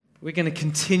We're going to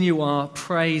continue our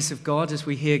praise of God as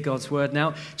we hear God's word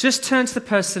now. Just turn to the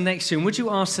person next to you and would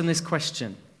you ask them this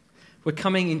question? We're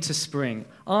coming into spring.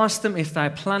 Ask them if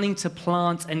they're planning to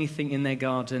plant anything in their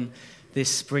garden this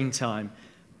springtime.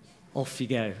 Off you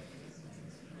go.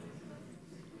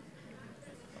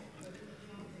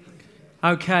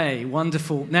 Okay,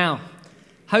 wonderful. Now,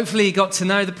 hopefully you got to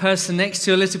know the person next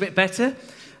to you a little bit better.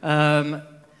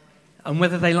 And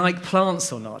whether they like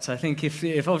plants or not. I think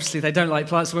if obviously they don't like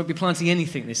plants, they won't be planting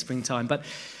anything this springtime. But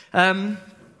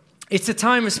it's a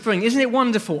time of spring. Isn't it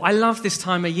wonderful? I love this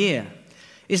time of year.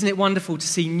 Isn't it wonderful to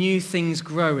see new things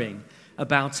growing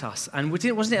about us? And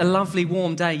wasn't it a lovely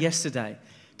warm day yesterday?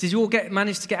 Did you all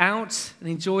manage to get out and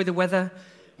enjoy the weather?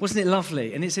 Wasn't it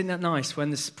lovely? And isn't that nice when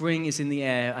the spring is in the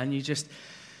air and you just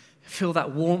feel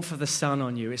that warmth of the sun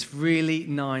on you? It's really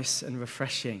nice and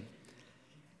refreshing.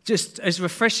 Just as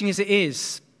refreshing as it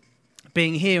is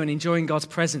being here and enjoying God's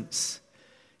presence,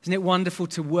 isn't it wonderful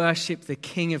to worship the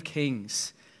King of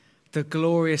Kings, the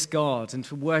glorious God, and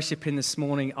to worship Him this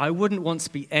morning? I wouldn't want to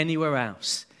be anywhere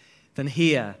else than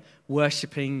here,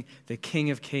 worshiping the King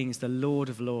of Kings, the Lord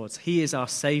of Lords. He is our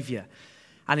Savior,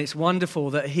 and it's wonderful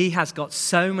that He has got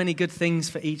so many good things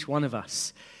for each one of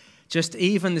us. Just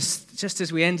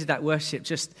as we ended that worship,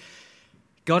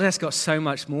 God has got so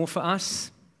much more for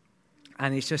us.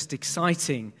 And it's just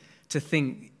exciting to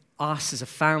think us as a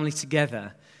family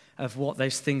together of what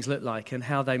those things look like and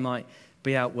how they might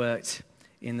be outworked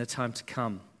in the time to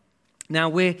come. Now,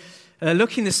 we're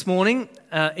looking this morning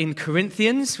in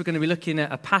Corinthians. We're going to be looking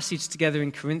at a passage together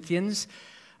in Corinthians.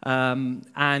 And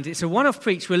it's a one-off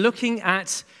preach. We're looking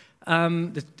at,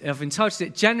 I've entitled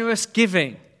it, Generous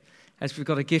Giving, as we've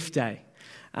got a gift day.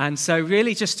 And so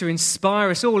really just to inspire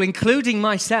us all, including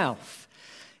myself,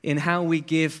 in how we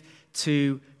give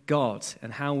to God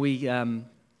and how we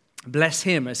bless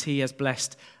Him as He has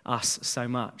blessed us so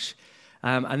much.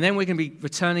 And then we're going to be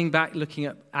returning back, looking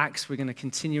at Acts. We're going to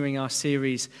continuing our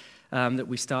series that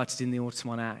we started in the autumn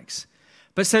on Acts.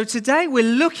 But so today we're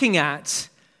looking at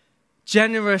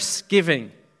generous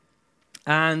giving.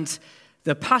 And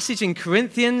the passage in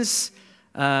Corinthians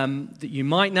that you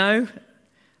might know,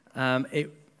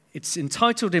 it's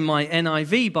entitled in my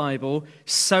NIV Bible,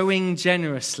 Sowing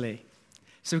Generously.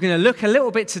 So we're going to look a little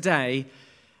bit today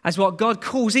as what God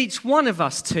calls each one of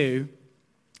us to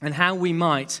and how we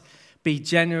might be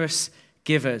generous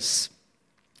givers.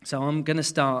 So I'm going to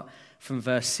start from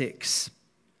verse 6.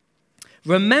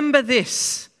 Remember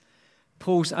this,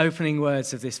 Paul's opening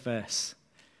words of this verse.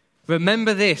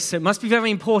 Remember this. So it must be very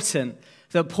important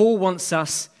that Paul wants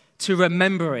us to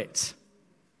remember it.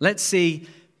 Let's see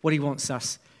what he wants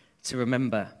us to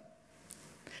remember.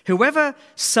 Whoever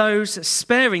sows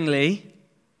sparingly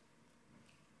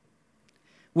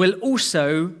will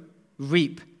also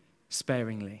reap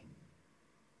sparingly.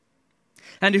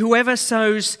 And whoever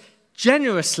sows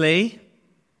generously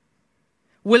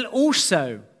will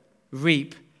also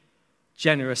reap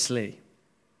generously.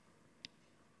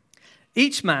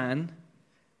 Each man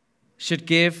should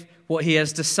give what he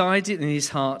has decided in his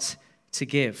heart to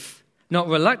give, not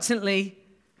reluctantly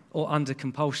or under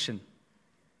compulsion.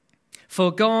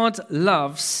 For God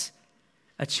loves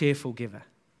a cheerful giver.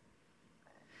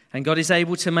 And God is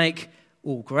able to make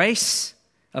all grace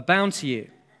abound to you,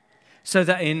 so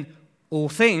that in all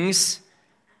things,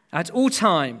 at all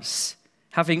times,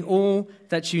 having all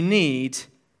that you need,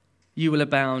 you will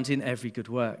abound in every good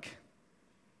work.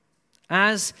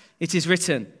 As it is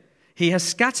written, He has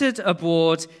scattered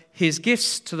abroad His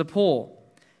gifts to the poor.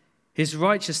 His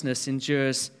righteousness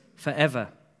endures forever.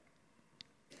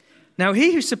 Now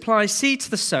He who supplies seed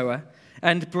to the sower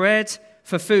and bread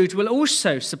for food will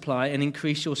also supply and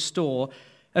increase your store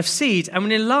of seed and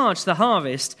will enlarge the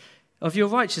harvest of your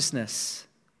righteousness.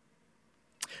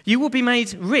 You will be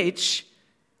made rich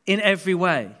in every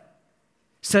way,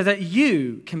 so that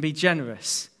you can be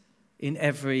generous in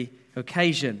every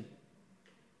occasion.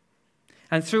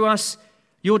 And through us,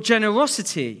 your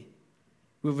generosity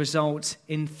will result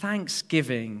in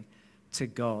thanksgiving to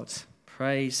God.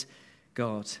 Praise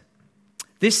God.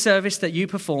 This service that you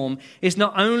perform is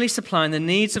not only supplying the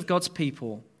needs of God's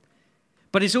people,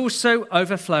 but is also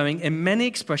overflowing in many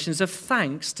expressions of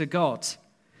thanks to God.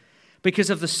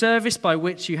 Because of the service by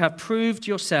which you have proved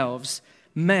yourselves,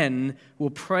 men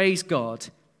will praise God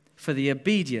for the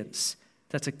obedience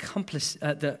that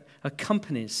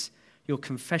accompanies your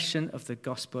confession of the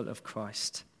gospel of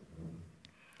Christ,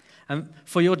 and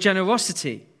for your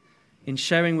generosity in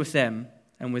sharing with them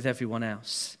and with everyone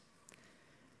else.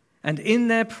 And in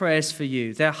their prayers for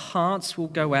you, their hearts will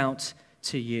go out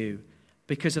to you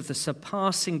because of the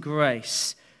surpassing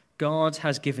grace God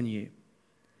has given you.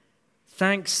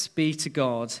 Thanks be to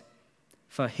God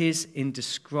for his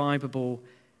indescribable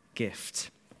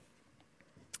gift.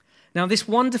 Now, this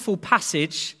wonderful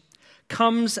passage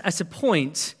comes at a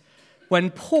point when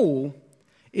Paul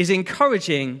is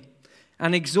encouraging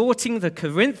and exhorting the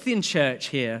Corinthian church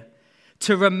here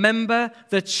to remember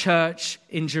the church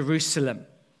in Jerusalem.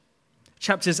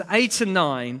 Chapters 8 and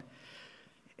 9,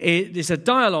 it is a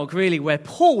dialogue really where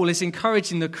Paul is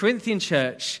encouraging the Corinthian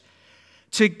church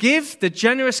to give the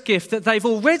generous gift that they've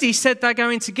already said they're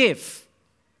going to give.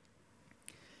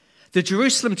 The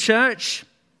Jerusalem church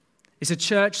is a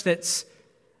church that's,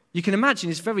 you can imagine,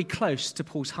 is very close to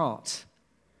Paul's heart.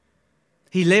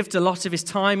 He lived a lot of his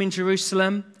time in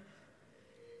Jerusalem.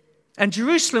 And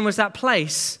Jerusalem was that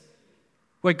place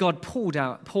where God poured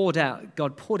out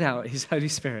his Holy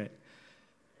Spirit.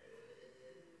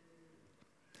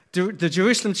 The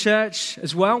Jerusalem church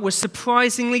as well was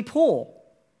surprisingly poor.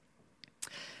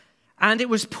 And it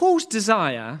was Paul's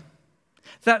desire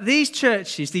that these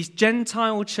churches, these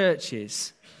Gentile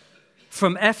churches,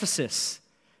 from Ephesus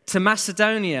to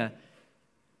Macedonia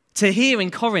to here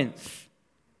in Corinth,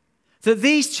 that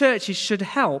these churches should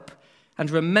help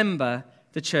and remember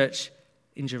the church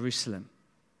in Jerusalem.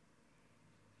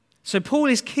 So Paul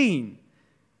is keen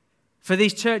for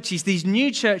these churches, these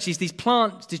new churches, the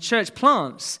church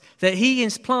plants that he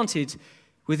has planted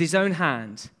with his own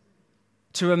hand,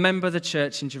 to remember the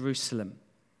church in Jerusalem.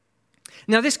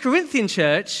 Now, this Corinthian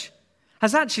church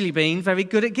has actually been very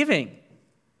good at giving.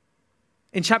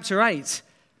 In chapter 8,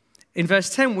 in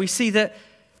verse 10, we see that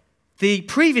the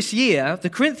previous year, the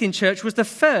Corinthian church was the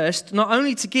first not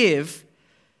only to give,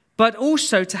 but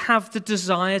also to have the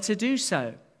desire to do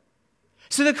so.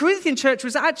 So the Corinthian church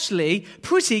was actually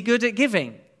pretty good at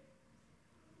giving.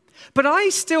 But I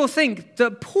still think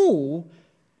that Paul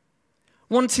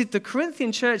wanted the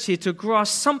Corinthian church here to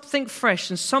grasp something fresh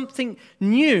and something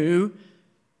new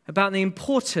about the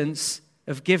importance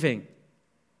of giving.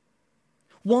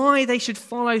 Why they should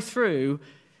follow through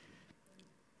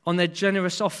on their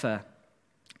generous offer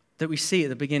that we see at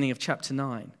the beginning of chapter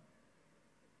 9.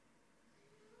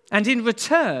 And in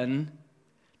return,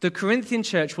 the Corinthian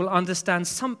church will understand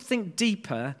something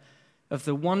deeper of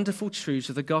the wonderful truths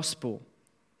of the gospel.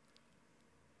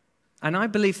 And I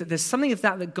believe that there's something of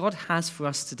that God has for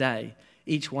us today,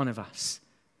 each one of us.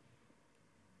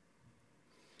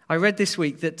 I read this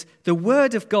week that the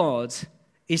word of God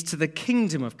is to the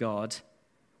kingdom of God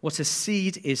what a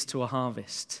seed is to a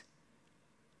harvest.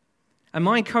 And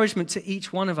my encouragement to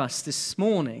each one of us this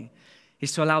morning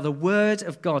is to allow the word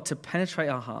of God to penetrate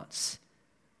our hearts,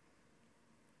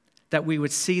 that we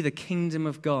would see the kingdom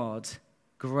of God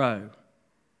grow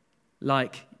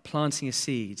like planting a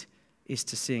seed is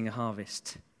to seeing a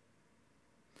harvest.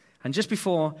 And just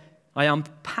before I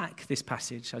unpack this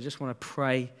passage, I just want to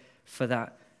pray for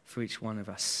that for each one of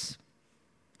us.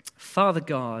 Father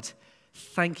God,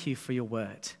 thank you for your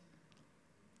word.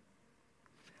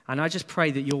 And I just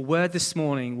pray that your word this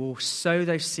morning will sow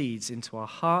those seeds into our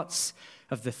hearts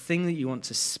of the thing that you want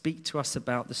to speak to us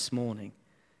about this morning.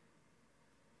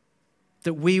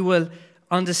 That we will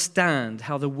understand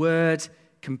how the word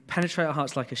can penetrate our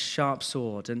hearts like a sharp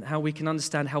sword, and how we can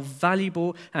understand how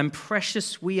valuable and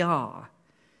precious we are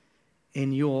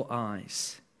in your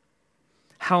eyes.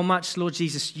 How much, Lord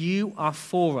Jesus, you are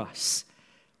for us.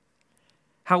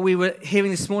 How we were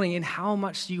hearing this morning in how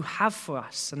much you have for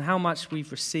us and how much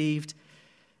we've received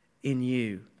in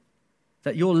you.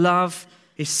 That your love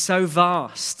is so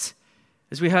vast.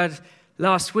 As we heard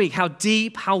last week, how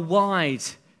deep, how wide,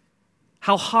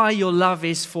 how high your love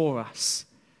is for us.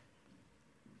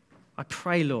 I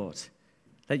pray, Lord,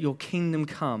 that your kingdom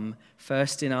come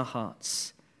first in our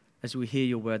hearts as we hear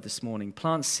your word this morning.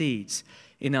 Plant seeds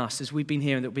in us as we've been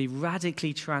hearing, that we'll be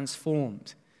radically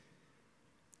transformed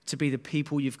to be the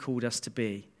people you've called us to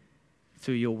be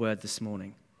through your word this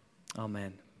morning.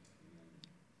 Amen.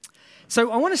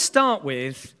 So I want to start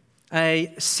with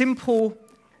a simple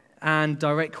and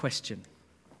direct question.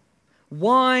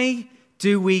 Why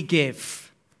do we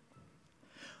give?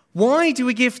 Why do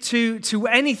we give to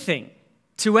anything,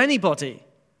 to anybody?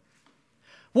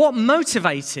 What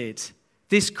motivated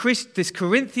this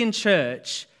Corinthian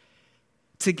church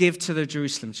to give to the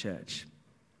Jerusalem church?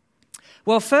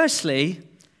 Well, firstly,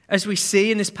 as we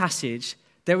see in this passage,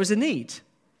 there was a need.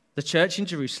 The church in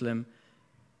Jerusalem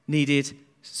needed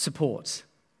support.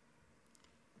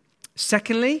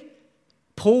 Secondly,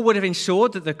 Paul would have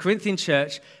ensured that the Corinthian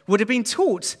church would have been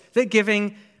taught that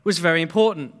giving was very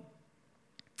important.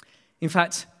 In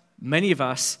fact, many of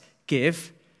us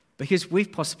give because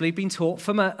we've possibly been taught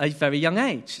from a very young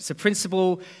age. It's a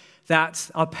principle that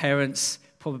our parents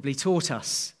probably taught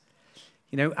us.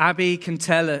 You know, Abby can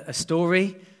tell a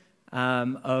story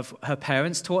of her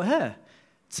parents taught her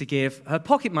to give her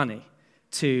pocket money,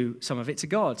 some of it to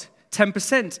God.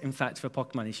 10%, in fact, of her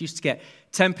pocket money. She used to get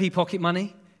 10p pocket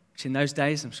money, which in those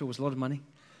days I'm sure was a lot of money.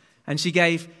 And she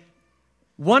gave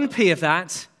 1p of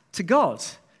that to God.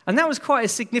 And that was quite a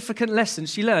significant lesson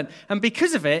she learned. And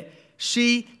because of it,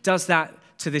 she does that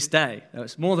to this day. Now,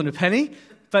 it's more than a penny,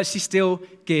 but she still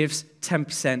gives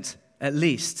 10% at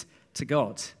least to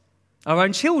God. Our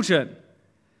own children,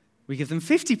 we give them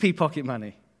 50p pocket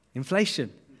money.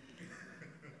 Inflation.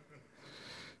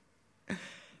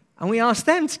 And we ask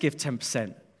them to give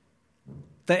 10%.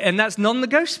 And that's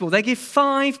non-negotiable. They give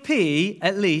 5p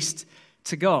at least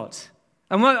to God.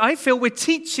 And I feel we're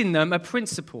teaching them a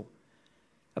principle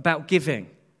about giving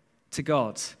to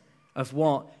God, of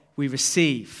what we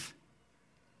receive.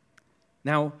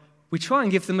 Now, we try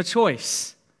and give them a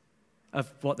choice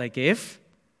of what they give,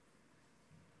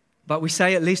 but we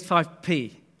say at least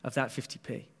 5p of that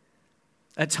 50p.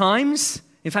 At times,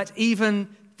 in fact,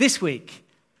 even this week,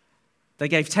 they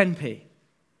gave 10p.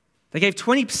 They gave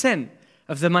 20%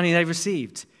 of the money they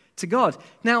received to God.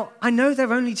 Now, I know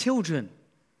they're only children.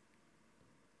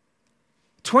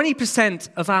 20%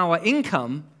 of our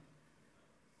income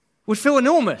would feel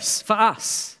enormous for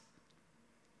us.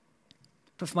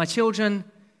 But for my children,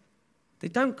 they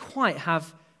don't quite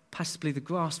have possibly the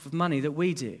grasp of money that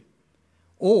we do.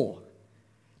 Or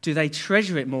do they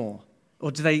treasure it more?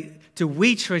 Or do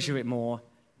we treasure it more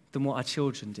than what our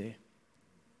children do?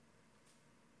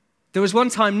 There was one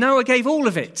time Noah gave all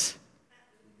of it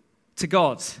to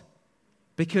God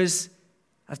because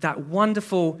of that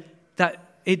wonderful, that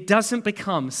it doesn't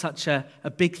become such a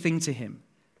big thing to him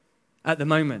at the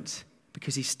moment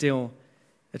because he's still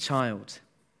a child.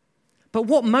 But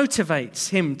what motivates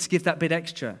him to give that bit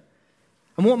extra?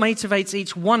 And what motivates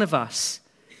each one of us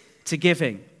to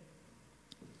giving?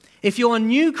 If you're a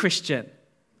new Christian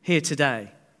here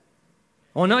today,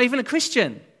 or not even a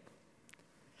Christian,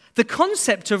 the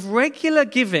concept of regular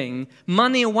giving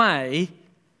money away,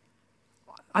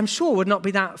 I'm sure, would not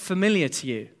be that familiar to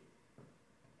you.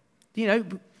 You know,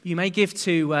 you may give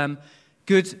to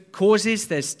good causes.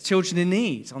 There's Children in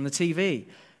Need on the TV.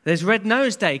 There's Red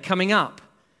Nose Day coming up.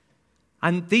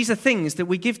 And these are things that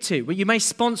we give to. But you may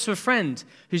sponsor a friend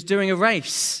who's doing a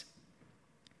race.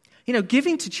 You know,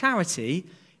 giving to charity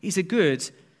is a good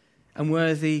and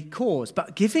worthy cause.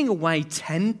 But giving away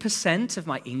 10% of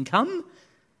my income?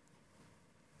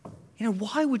 You know,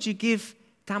 why would you give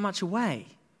that much away?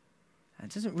 It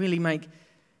doesn't really make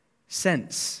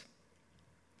sense.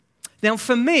 Now,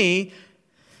 for me,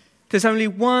 there's only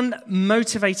one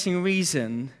motivating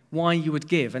reason why you would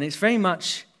give, and it's very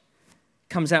much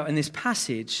comes out in this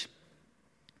passage,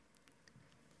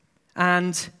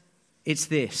 and it's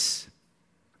this.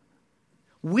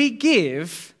 We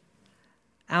give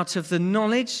out of the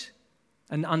knowledge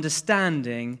and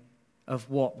understanding of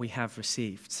what we have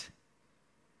received.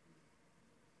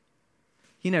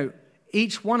 You know,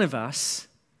 each one of us,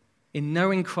 in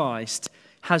knowing Christ,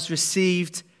 has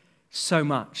received so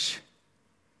much.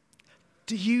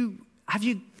 Have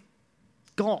you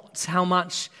got how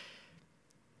much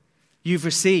you've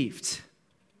received?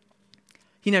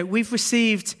 You know, we've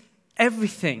received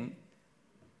everything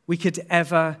we could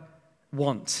ever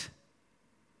want.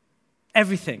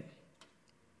 Everything.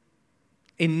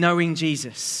 In knowing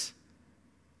Jesus.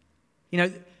 You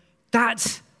know,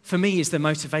 that, for me, is the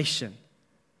motivation.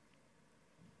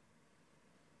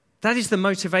 That is the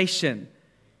motivation.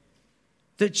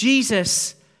 That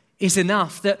Jesus is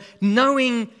enough. That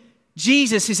knowing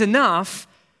Jesus is enough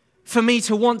for me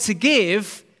to want to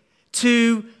give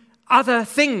to other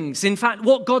things. In fact,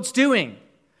 what God's doing.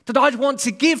 That I'd want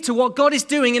to give to what God is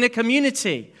doing in a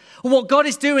community. Or what God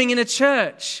is doing in a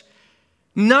church.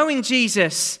 Knowing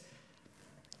Jesus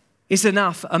is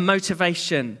enough, a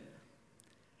motivation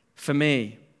for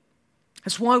me.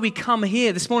 That's why we come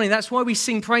here this morning. That's why we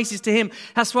sing praises to him.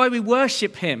 That's why we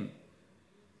worship him.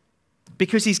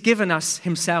 Because he's given us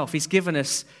himself. He's given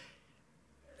us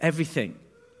everything.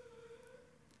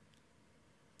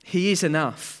 He is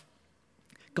enough.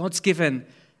 God's given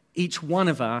each one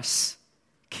of us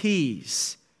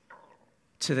keys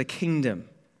to the kingdom.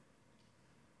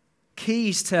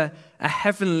 Keys to a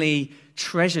heavenly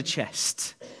treasure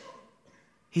chest.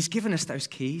 He's given us those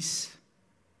keys.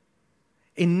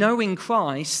 In knowing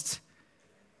Christ,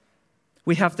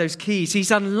 we have those keys.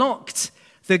 He's unlocked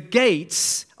the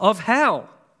gates of hell.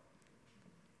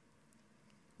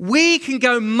 We can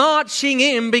go marching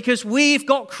in because we've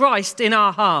got Christ in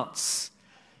our hearts.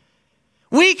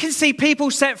 We can see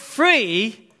people set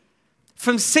free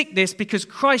from sickness because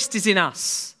Christ is in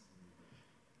us.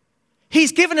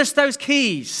 He's given us those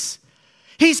keys.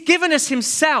 He's given us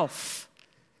himself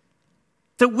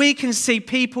that we can see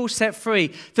people set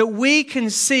free, that we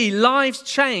can see lives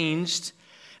changed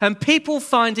and people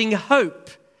finding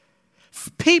hope,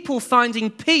 people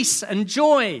finding peace and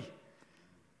joy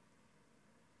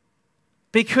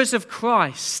because of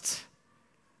Christ.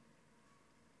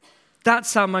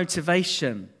 That's our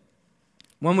motivation.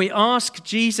 When we ask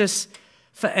Jesus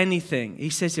for anything, he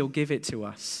says he'll give it to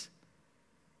us.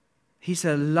 He's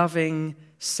a loving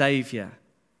Savior.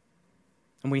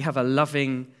 And we have a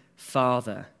loving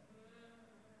Father.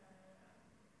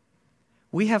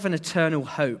 We have an eternal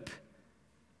hope.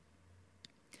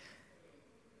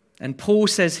 And Paul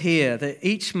says here that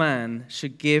each man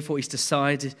should give what he's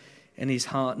decided in his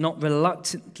heart, not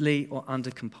reluctantly or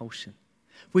under compulsion.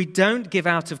 We don't give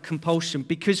out of compulsion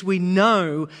because we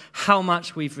know how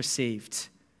much we've received.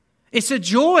 It's a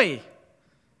joy.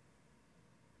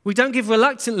 We don't give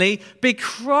reluctantly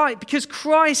because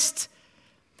Christ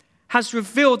has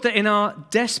revealed that in our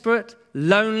desperate,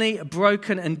 lonely,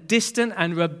 broken, and distant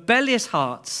and rebellious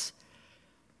hearts,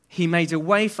 he made a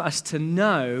way for us to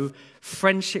know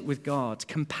friendship with God,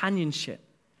 companionship,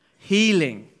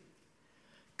 healing,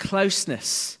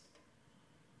 closeness,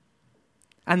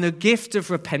 and the gift of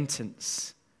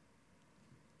repentance.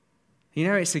 You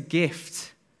know, it's a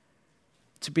gift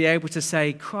to be able to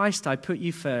say, Christ, I put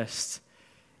you first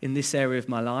in this area of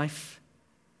my life,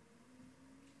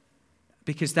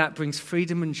 because that brings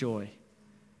freedom and joy.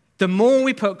 The more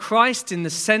we put Christ in the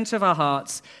center of our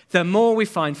hearts, the more we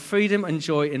find freedom and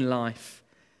joy in life.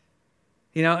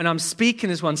 You know, and I'm speaking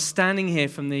as one standing here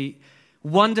from the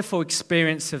wonderful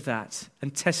experience of that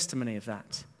and testimony of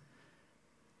that.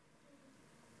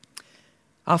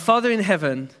 Our Father in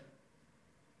heaven,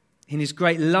 in his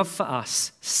great love for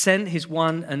us, sent his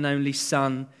one and only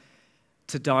Son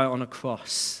to die on a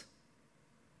cross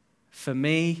for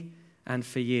me and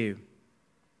for you.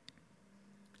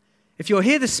 If you're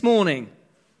here this morning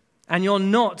and you're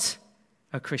not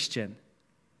a Christian,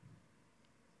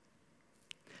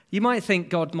 you might think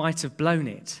God might have blown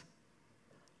it.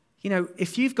 You know,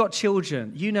 if you've got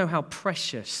children, you know how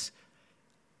precious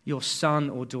your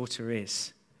son or daughter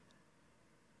is.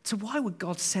 So why would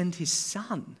God send his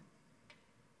Son?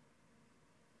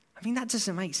 I mean, that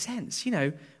doesn't make sense. You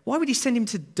know, why would he send him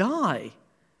to die?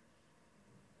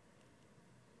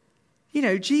 You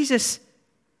know, Jesus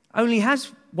only had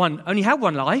one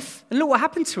life, and look what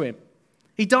happened to him.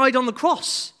 He died on the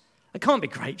cross. It can't be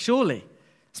great, surely.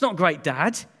 It's not great,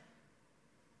 Dad.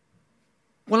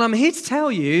 Well, I'm here to tell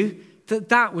you that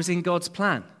that was in God's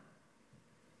plan.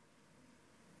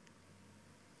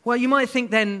 Well, you might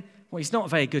think then, well, he's not a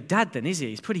very good dad then, is he?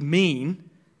 He's pretty mean.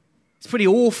 He's pretty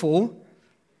awful.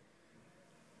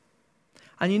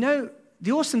 And you know,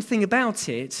 the awesome thing about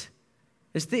it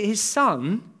is that his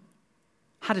son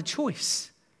had a choice.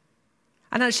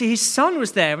 And actually his son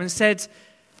was there and said,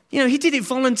 you know, he did it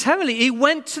voluntarily. He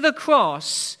went to the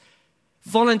cross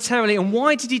voluntarily. And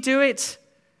why did he do it?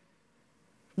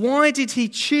 Why did he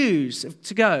choose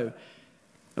to go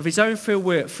of his own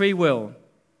free will?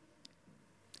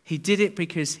 He did it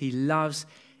because he loves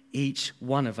each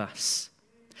one of us.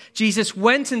 Jesus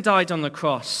went and died on the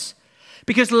cross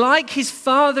because, like his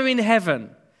Father in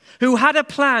heaven, who had a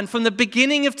plan from the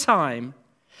beginning of time,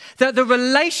 that the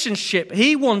relationship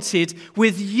he wanted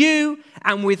with you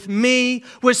and with me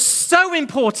was so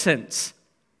important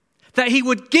that he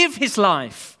would give his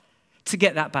life to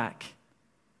get that back.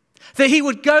 That he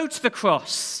would go to the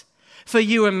cross for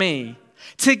you and me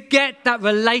to get that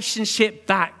relationship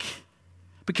back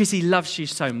because he loves you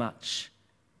so much.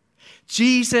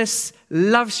 Jesus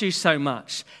loves you so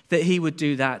much that he would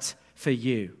do that for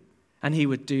you and he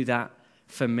would do that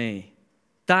for me.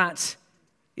 That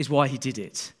is why he did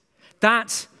it.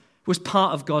 That was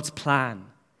part of God's plan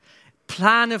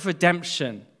of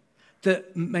redemption that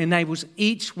enables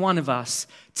each one of us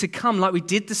to come, like we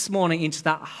did this morning, into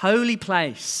that holy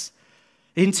place,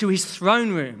 into his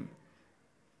throne room,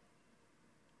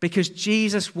 because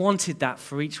Jesus wanted that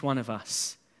for each one of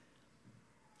us.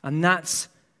 And that's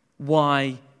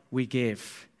why we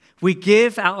give. We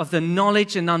give out of the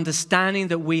knowledge and understanding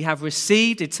that we have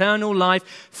received eternal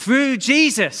life through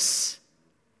Jesus.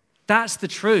 That's the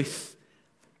truth.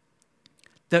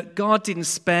 That God didn't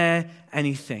spare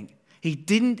anything. He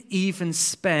didn't even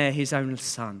spare his own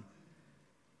Son.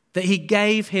 That he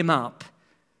gave him up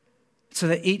so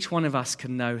that each one of us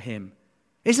can know him.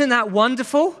 Isn't that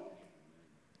wonderful?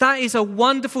 That is a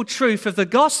wonderful truth of the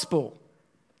gospel.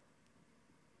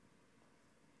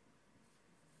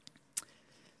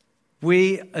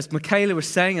 We, as Michaela was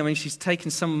saying, I mean, she's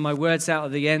taken some of my words out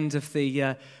at the end of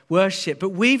the worship, but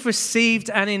we've received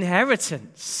an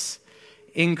inheritance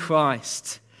in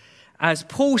Christ. As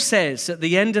Paul says at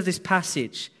the end of this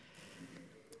passage,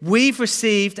 we've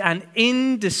received an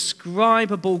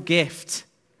indescribable gift.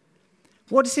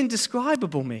 What does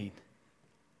indescribable mean?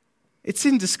 It's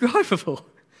indescribable.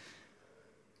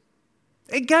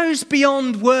 It goes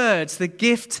beyond words, the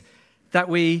gift that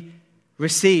we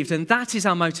received. And that is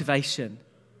our motivation.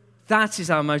 That is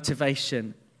our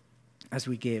motivation as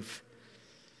we give.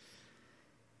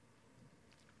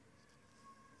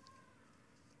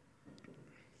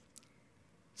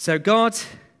 So God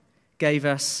gave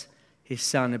us his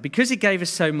Son. And because he gave us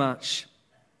so much,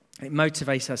 it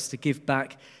motivates us to give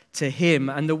back to him.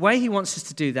 And the way he wants us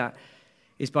to do that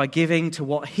is by giving to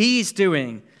what he's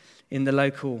doing in the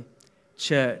local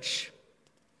church.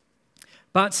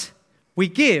 But we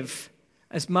give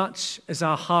as much as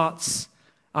our hearts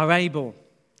are able.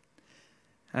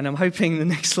 And I'm hoping the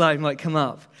next slide might come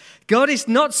up. God is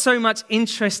not so much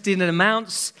interested in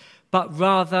amounts, but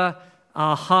rather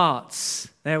our hearts.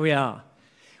 There we are.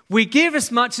 We give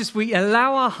as much as we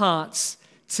allow our hearts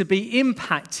to be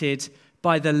impacted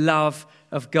by the love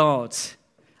of God.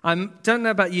 I don't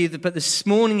know about you, but this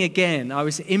morning again, I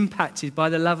was impacted by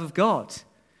the love of God.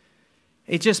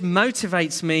 It just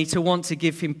motivates me to want to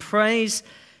give him praise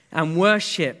and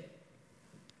worship.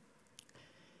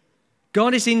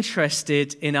 God is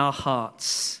interested in our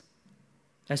hearts.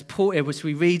 As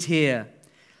we read here,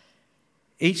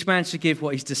 each man should give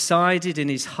what he's decided in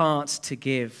his heart to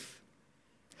give.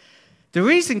 The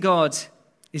reason God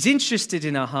is interested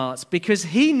in our hearts, because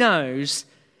he knows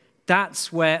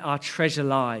that's where our treasure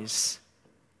lies.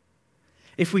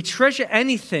 If we treasure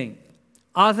anything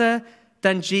other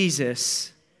than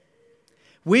Jesus,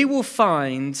 we will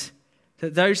find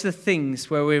that those are the things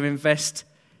where we invest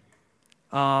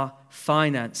our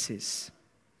finances.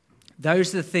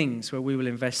 Those are the things where we will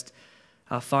invest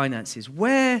our finances.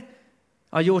 Where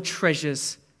are your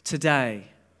treasures today?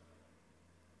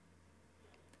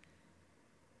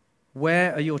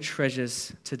 Where are your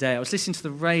treasures today? I was listening to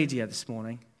the radio this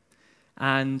morning,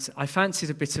 and I fancied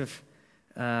a bit of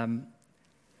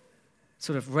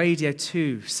sort of Radio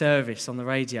 2 service on the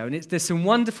radio. And there's some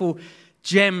wonderful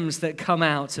gems that come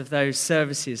out of those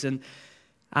services.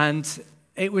 And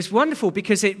it was wonderful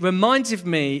because it reminded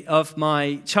me of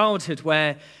my childhood,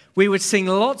 where we would sing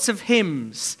lots of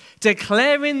hymns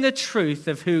declaring the truth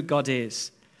of who God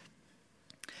is.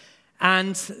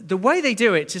 And the way they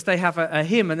do it is they have a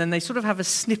hymn, and then they sort of have a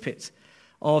snippet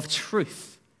of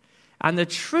truth. And the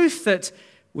truth that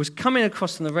was coming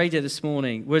across on the radio this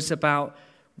morning was about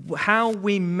how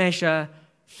we measure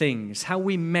things, how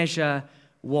we measure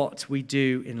what we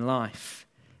do in life,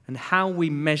 and how we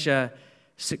measure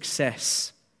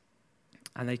success.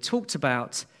 And they talked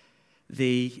about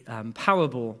the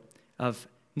parable of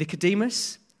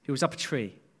Nicodemus, who was up a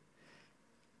tree.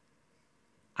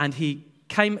 And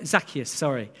Zacchaeus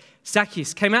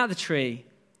came out of the tree,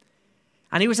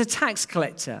 and he was a tax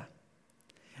collector.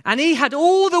 And he had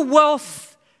all the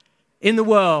wealth in the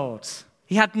world.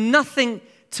 He had nothing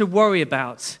to worry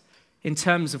about in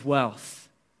terms of wealth.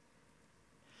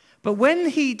 But when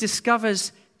he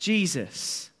discovers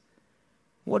Jesus,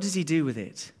 what does he do with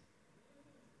it?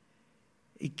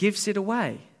 He gives it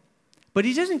away. But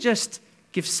he doesn't just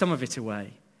give some of it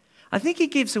away. I think he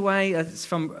gives away,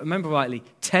 if I remember rightly,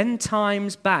 10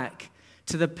 times back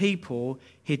to the people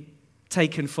he'd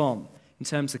taken from in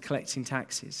terms of collecting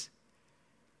taxes.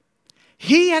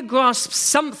 He had grasped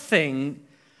something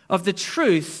of the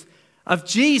truth of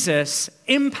Jesus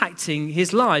impacting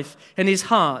his life and his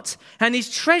heart. And his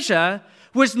treasure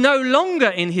was no longer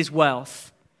in his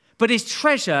wealth, but his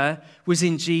treasure was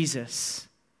in Jesus.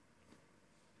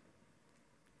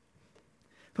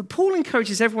 But Paul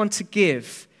encourages everyone to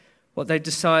give what they've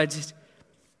decided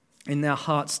in their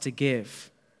hearts to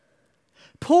give.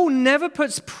 Paul never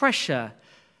puts pressure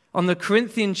on the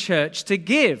Corinthian church to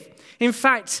give. In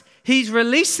fact, he's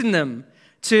releasing them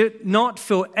to not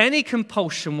feel any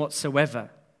compulsion whatsoever.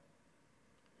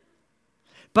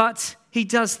 But he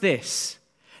does this.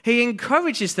 He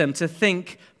encourages them to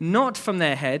think not from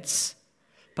their heads,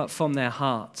 but from their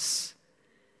hearts.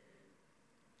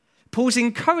 Paul's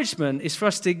encouragement is for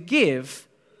us to give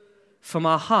from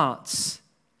our hearts.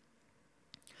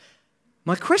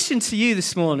 My question to you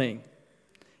this morning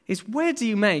is, where do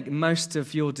you make most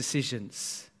of your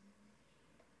decisions?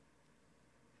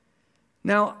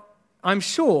 Now, I'm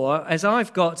sure as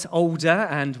I've got older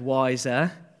and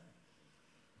wiser,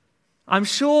 I'm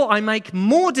sure I make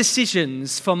more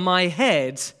decisions from my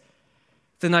head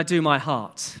than I do my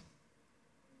heart.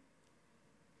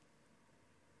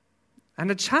 And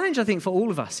the challenge, I think, for all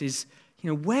of us is,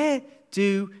 where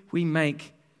do we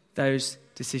make those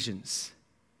decisions?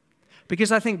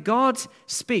 Because I think God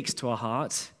speaks to our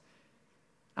heart,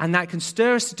 and that can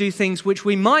stir us to do things which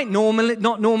we might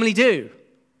not normally do.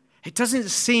 It doesn't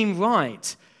seem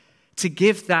right to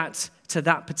give that to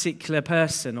that particular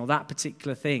person or that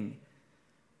particular thing.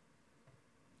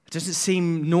 It doesn't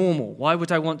seem normal. Why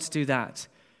would I want to do that?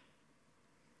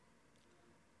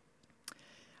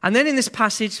 And then in this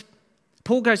passage,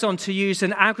 Paul goes on to use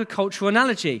an agricultural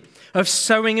analogy of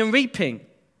sowing and reaping.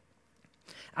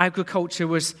 Agriculture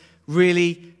was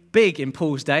really big in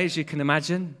Paul's day, as you can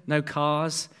imagine. No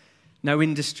cars, no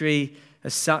industry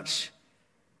as such.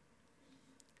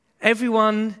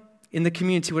 Everyone in the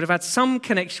community would have had some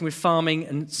connection with farming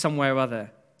in some way or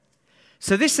other.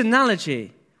 So this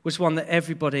analogy was one that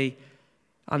everybody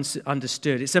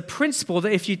understood. It's a principle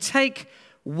that if you take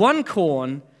one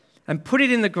corn and put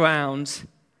it in the ground,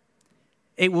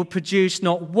 it will produce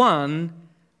not one,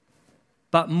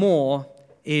 but more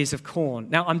ears of corn.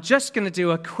 Now, I'm just going to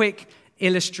do a quick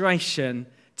illustration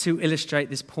to illustrate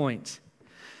this point.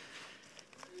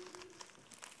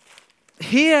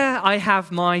 Here I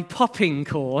have my popping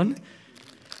corn,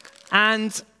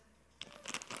 and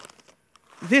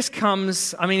this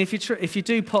comes, I mean, if you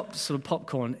do sort of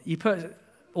popcorn, you put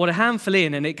a handful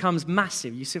in and it comes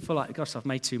massive. You feel like, gosh, I've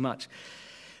made too much.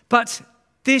 But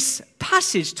this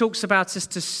passage talks about us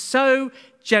to sow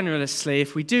generously.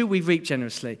 If we do, we reap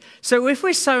generously. So if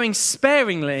we're sowing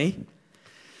sparingly,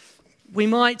 we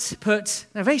might put,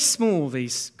 they're very small,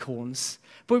 these corns,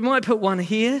 but we might put one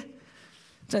here.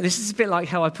 So this is a bit like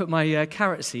how I put my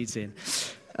carrot seeds in.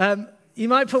 You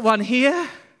might put one here,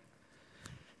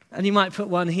 and you might put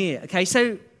one here. Okay,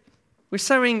 so we're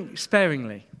sowing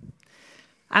sparingly.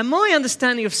 And my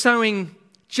understanding of sowing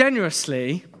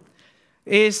generously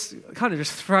is kind of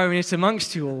just throwing it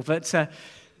amongst you all, but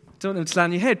don't want them to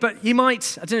land on your head. But you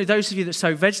might, I don't know, those of you that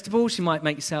sow vegetables, you might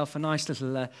make yourself a nice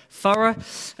little furrow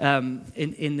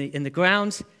in the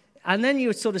ground, and then you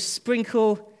would sort of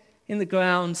sprinkle in the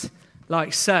ground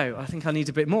like so. I think I need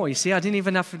a bit more. You see, I didn't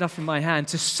even have enough in my hand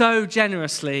to sow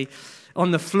generously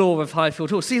on the floor of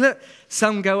Highfield Hall. See, look,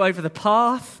 some go over the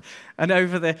path and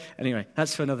over the... Anyway,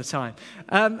 that's for another time.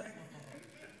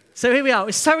 So here we are.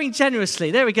 We're sowing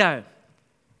generously. There we go.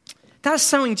 That's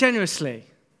sowing generously.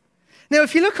 Now,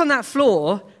 if you look on that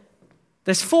floor,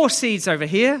 there's 4 seeds over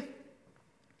here.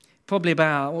 Probably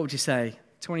about, what would you say,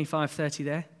 25, 30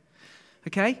 there.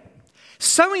 Okay?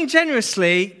 Sowing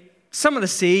generously, some of the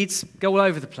seeds go all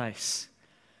over the place.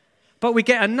 But we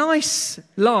get a nice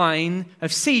line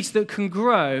of seeds that can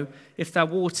grow if they're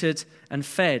watered and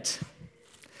fed.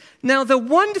 Now, the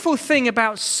wonderful thing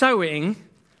about sowing,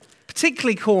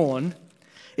 particularly corn,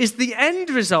 is the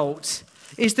end result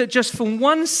is that just from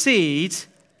one seed,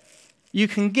 you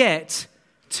can get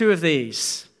 2 of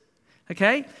these.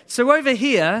 Okay? So over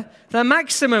here, the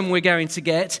maximum we're going to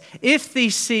get, if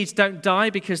these seeds don't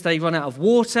die because they run out of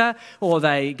water or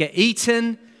they get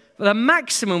eaten, the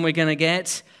maximum we're going to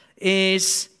get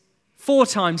is 4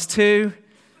 times 2,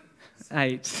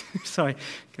 8. Sorry,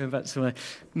 going back to my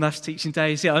maths teaching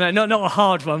days. Yeah, no, not a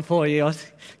hard one for you. I'll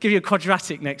give you a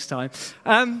quadratic next time.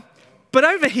 But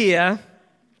over here,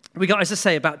 we got, as I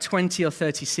say, about 20 or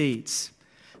 30 seeds.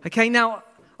 Okay, now,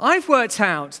 I've worked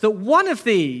out that one of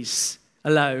these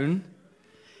alone,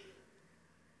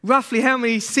 roughly how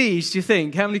many seeds do you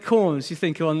think, how many corns do you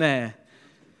think are on there?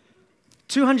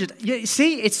 200. You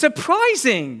see, it's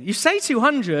surprising. You say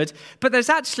 200, but there's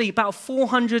actually about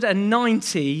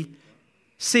 490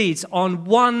 seeds on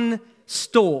one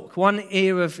stalk, one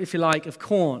ear of, if you like, of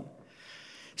corn.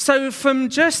 So from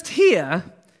just here,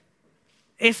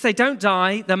 if they don't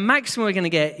die, the maximum we're going to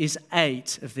get is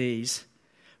 8 of these.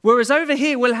 Whereas over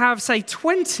here, we'll have, say,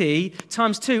 20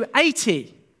 times 2,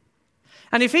 80.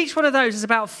 And if each one of those is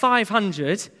about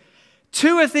 500,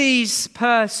 2 of these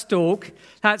per stalk,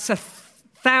 that's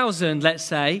 1,000, let's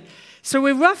say. So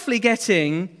we're roughly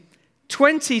getting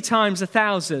 20 times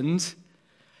 1,000,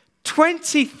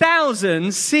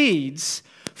 20,000 seeds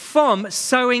from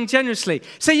sowing generously.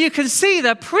 So you can see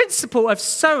the principle of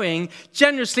sowing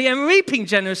generously and reaping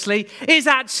generously is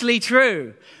actually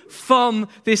true from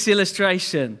this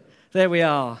illustration. There we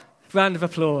are. Round of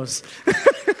applause.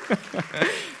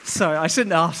 Sorry, I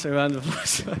shouldn't ask for a round of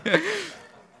applause.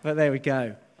 But there we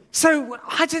go. So,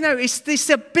 I don't know, it's this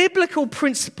a biblical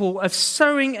principle of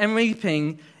sowing and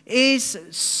reaping is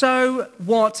so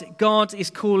what God is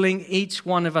calling each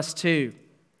one of us to.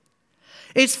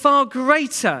 It's far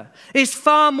greater, it's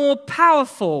far more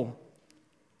powerful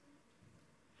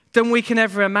than we can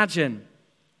ever imagine.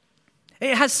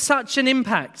 It has such an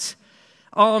impact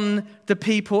on the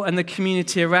people and the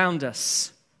community around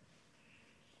us.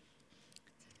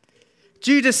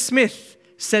 Judah Smith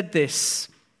said this.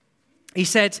 He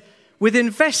said, with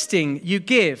investing, you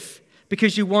give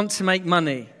because you want to make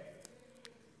money.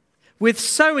 With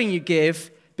sowing, you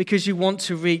give because you want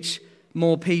to reach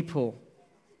more people.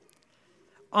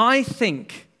 I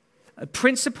think a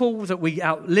principle that we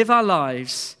outlive our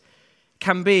lives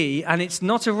can be, and it's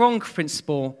not a wrong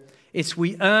principle, it's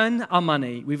we earn our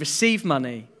money, we receive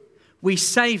money, we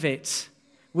save it,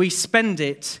 we spend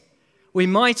it, we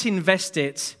might invest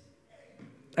it,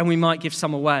 and we might give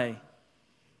some away.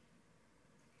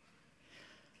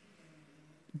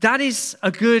 That is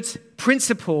a good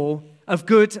principle of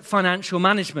good financial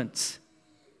management.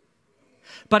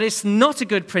 But it's not a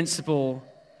good principle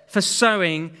for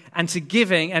sowing and to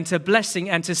giving and to blessing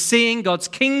and to seeing God's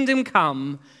kingdom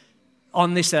come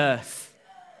on this earth.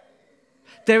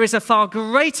 There is a far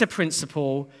greater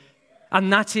principle,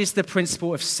 and that is the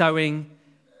principle of sowing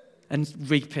and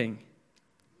reaping.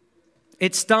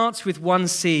 It starts with one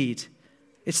seed.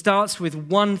 It starts with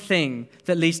one thing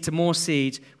that leads to more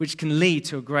seed, which can lead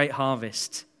to a great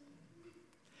harvest.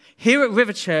 Here at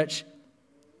River Church,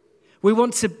 we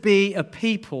want to be a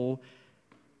people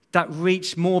that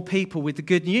reach more people with the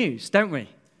good news, don't we?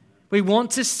 We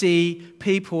want to see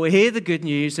people hear the good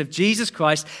news of Jesus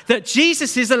Christ, that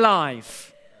Jesus is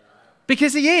alive,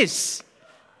 because he is.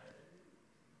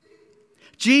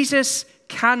 Jesus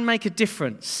can make a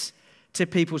difference to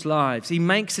people's lives. He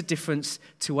makes a difference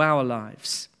to our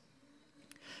lives.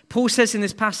 Paul says in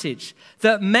this passage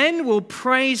that men will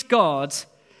praise God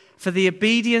for the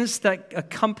obedience that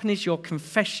accompanies your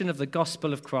confession of the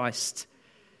gospel of Christ.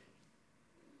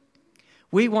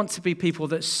 We want to be people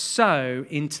that sow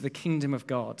into the kingdom of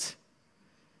God.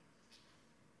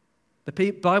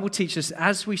 The Bible teaches us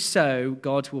as we sow,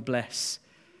 God will bless.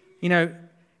 You know,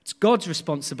 it's God's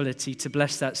responsibility to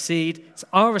bless that seed. It's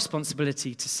our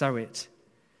responsibility to sow it.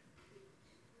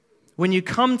 When you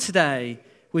come today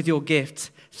with your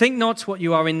gift, think not what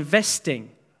you are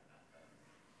investing,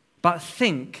 but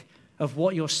think of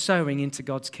what you're sowing into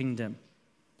God's kingdom.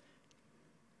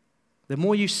 The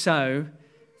more you sow,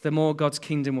 the more God's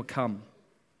kingdom will come.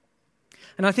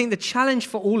 And I think the challenge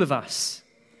for all of us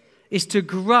is to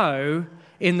grow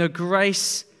in the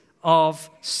grace of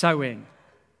sowing.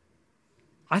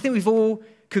 I think we've all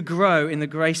could grow in the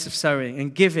grace of sowing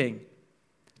and giving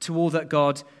to all that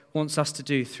God wants us to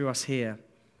do through us here.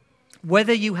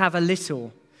 Whether you have a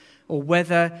little or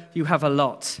whether you have a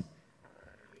lot,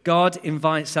 God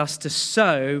invites us to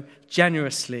sow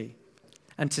generously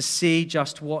and to see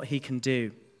just what he can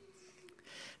do.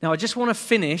 Now, I just want to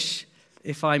finish,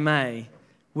 if I may,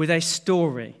 with a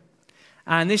story.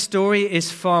 And this story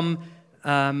is from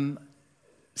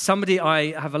somebody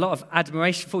I have a lot of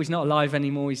admiration for. He's not alive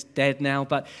anymore, he's dead now.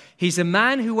 But he's a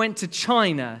man who went to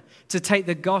China to take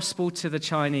the gospel to the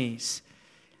Chinese.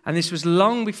 And this was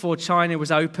long before China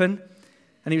was open.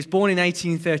 And he was born in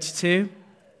 1832.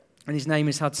 And his name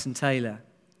is Hudson Taylor.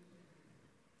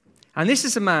 And this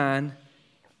is a man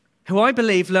who I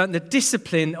believe learned the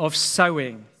discipline of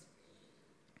sowing.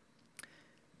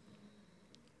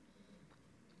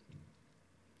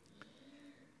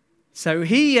 So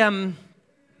he learned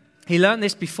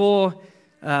this before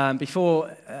he went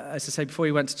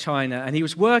to China, and he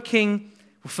was working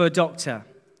for a doctor,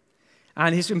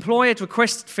 and his employer had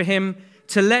requested for him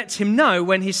to let him know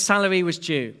when his salary was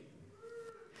due.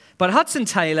 But Hudson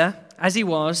Taylor, as he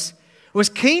was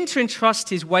keen to entrust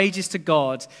his wages to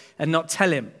God and not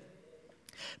tell him.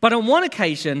 But on one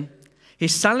occasion,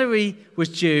 his salary was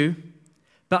due,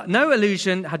 but no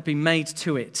allusion had been made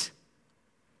to it.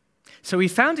 So he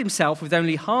found himself with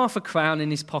only half a crown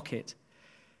in his pocket.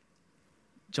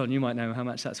 John, you might know how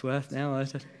much that's worth now.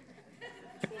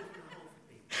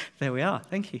 There we are,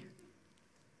 thank you.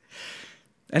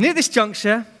 And at this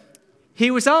juncture, he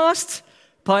was asked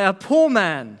by a poor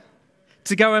man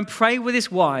to go and pray with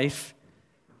his wife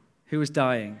who was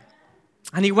dying.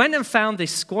 And he went and found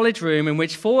this squalid room in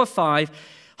which 4 or 5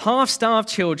 half-starved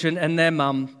children and their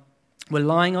mum were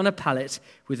lying on a pallet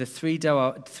with a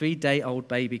 3-day-old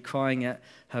baby crying at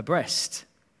her breast.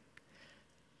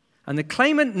 And the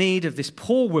claimant need of this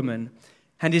poor woman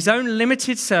and his own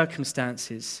limited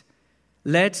circumstances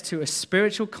led to a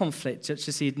spiritual conflict such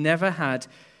as he had never had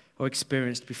or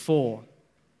experienced before.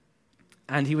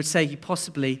 And he would say he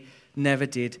possibly never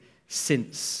did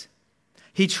since.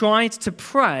 He tried to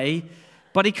pray,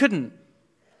 but he couldn't.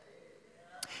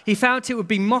 He felt it would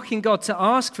be mocking God to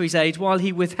ask for his aid while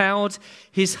he withheld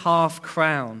his half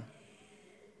crown.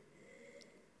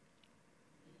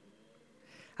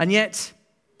 And yet,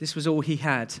 this was all he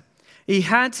had. He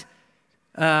had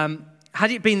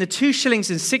it been the 2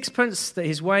 shillings and 6pence that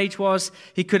his wage was,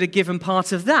 he could have given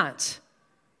part of that.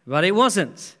 But it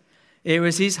wasn't. It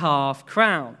was his half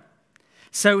crown.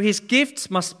 So his gift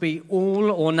must be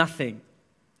all or nothing.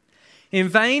 In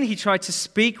vain he tried to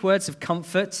speak words of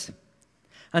comfort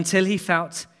until he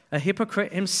felt a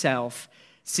hypocrite himself,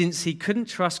 since he couldn't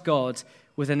trust God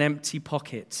with an empty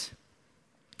pocket.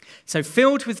 So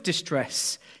filled with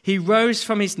distress, he rose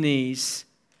from his knees,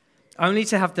 only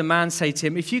to have the man say to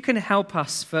him, "If you can help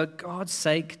us, for God's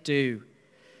sake, do."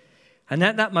 And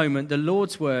at that moment, the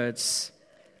Lord's words,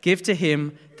 "Give to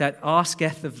him that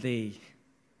asketh of thee."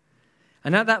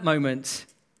 And at that moment,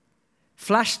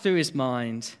 flashed through his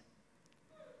mind,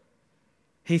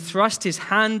 he thrust his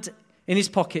hand in his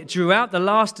pocket, drew out the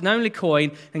last and only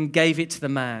coin, and gave it to the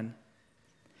man.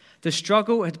 The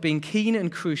struggle had been keen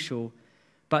and crucial,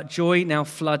 but joy now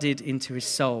flooded into his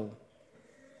soul.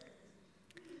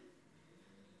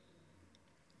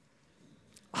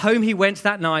 Home he went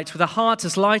that night with a heart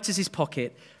as light as his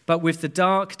pocket, but with the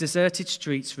dark, deserted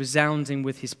streets resounding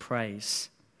with his praise.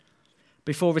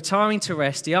 Before retiring to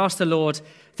rest, he asked the Lord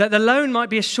that the loan might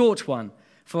be a short one,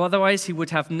 for otherwise he would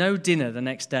have no dinner the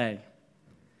next day.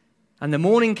 And the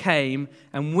morning came,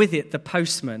 and with it the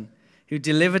postman, who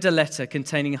delivered a letter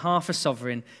containing half a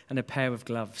sovereign and a pair of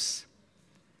gloves.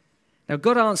 Now,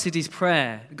 God answered his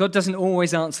prayer. God doesn't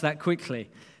always answer that quickly.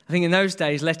 I think in those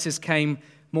days, letters came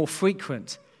more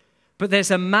frequent. But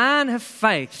there's a man of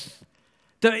faith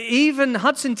that even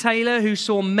Hudson Taylor, who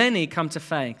saw many come to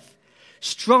faith,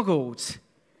 struggled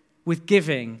with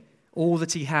giving all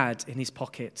that he had in his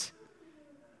pocket.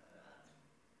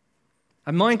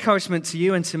 And my encouragement to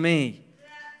you and to me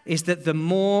is that the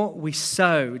more we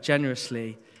sow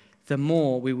generously, the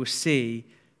more we will see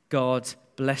God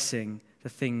blessing the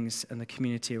things and the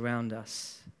community around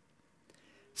us.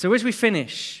 So as we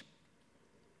finish,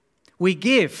 we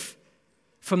give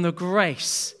from the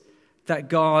grace that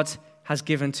God has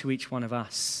given to each one of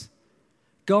us.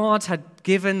 God had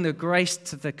given the grace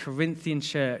to the Corinthian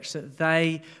church that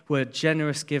they were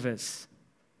generous givers.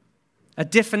 A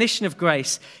definition of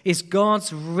grace is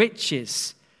God's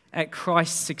riches at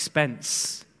Christ's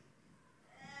expense.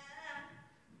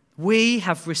 We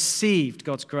have received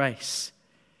God's grace.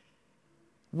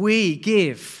 We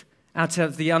give out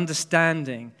of the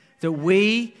understanding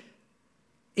that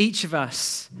each of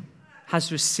us, has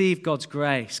received God's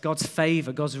grace, God's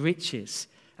favor, God's riches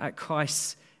at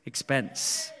Christ's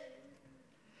expense.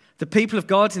 The people of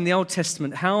God in the Old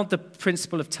Testament held the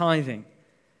principle of tithing,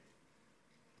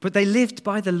 but they lived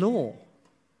by the law.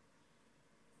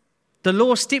 The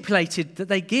law stipulated that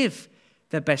they give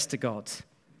their best to God,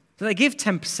 that they give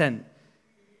 10%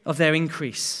 of their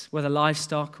increase, whether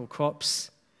livestock or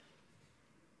crops.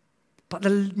 But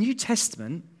the New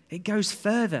Testament, it goes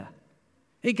further.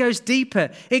 It goes deeper.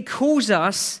 It calls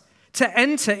us to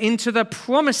enter into the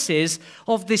promises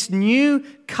of this new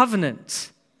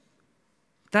covenant,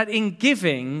 that in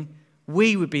giving,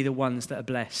 we would be the ones that are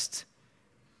blessed.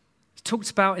 It's talked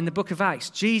about in the book of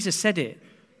Acts. Jesus said it.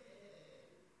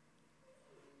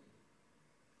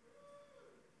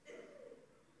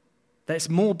 That it's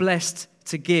more blessed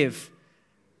to give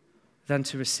than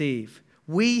to receive.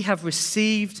 We have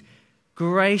received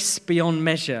grace beyond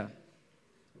measure.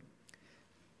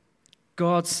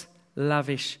 God's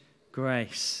lavish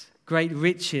grace, great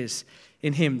riches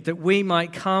in him, that we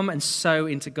might come and sow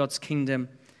into God's kingdom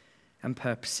and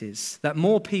purposes, that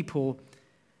more people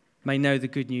may know the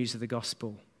good news of the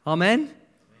gospel. Amen?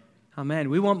 Amen.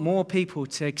 We want more people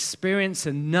to experience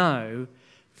and know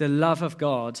the love of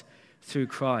God through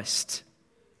Christ.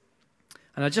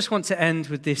 And I just want to end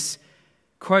with this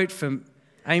quote from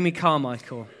Amy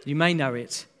Carmichael. You may know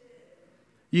it.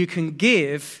 You can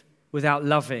give without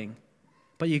loving,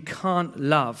 but you can't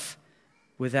love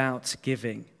without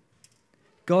giving.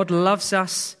 God loves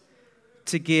us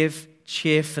to give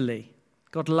cheerfully.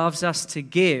 God loves us to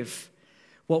give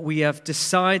what we have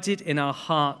decided in our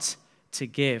heart to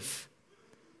give.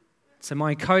 So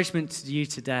my encouragement to you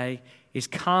today is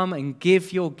come and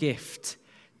give your gift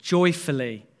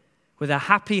joyfully, with a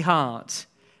happy heart,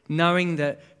 knowing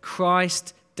that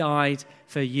Christ died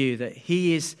for you, that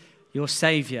he is your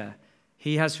Savior.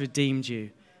 He has redeemed you.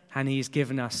 And he's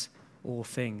given us all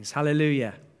things.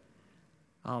 Hallelujah.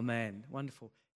 Amen. Wonderful.